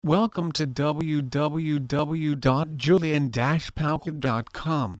Welcome to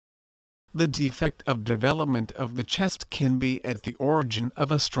www.julian-pauchet.com. The defect of development of the chest can be at the origin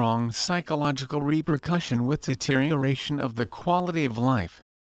of a strong psychological repercussion with deterioration of the quality of life.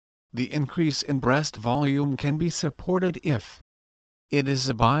 The increase in breast volume can be supported if it is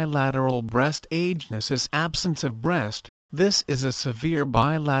a bilateral breast agenesis, absence of breast. This is a severe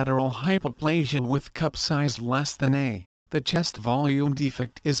bilateral hypoplasia with cup size less than A. The chest volume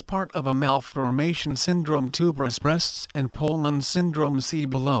defect is part of a malformation syndrome, tuberous breasts and Poland syndrome. See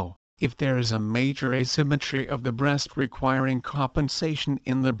below. If there is a major asymmetry of the breast requiring compensation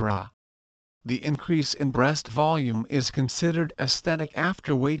in the bra. The increase in breast volume is considered aesthetic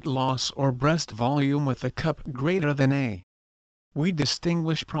after weight loss or breast volume with a cup greater than A. We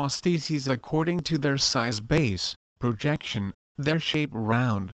distinguish prostheses according to their size, base, projection, their shape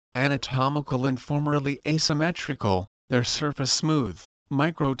round, anatomical and formerly asymmetrical, their surface smooth,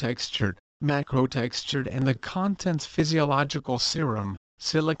 microtextured, macrotextured, and the contents physiological serum,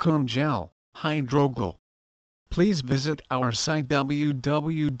 silicone gel, hydrogel. Please visit our site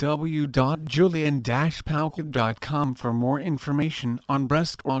www.julian-pauchet.com for more information on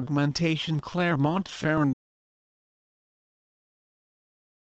breast augmentation, Clermont, ferrand.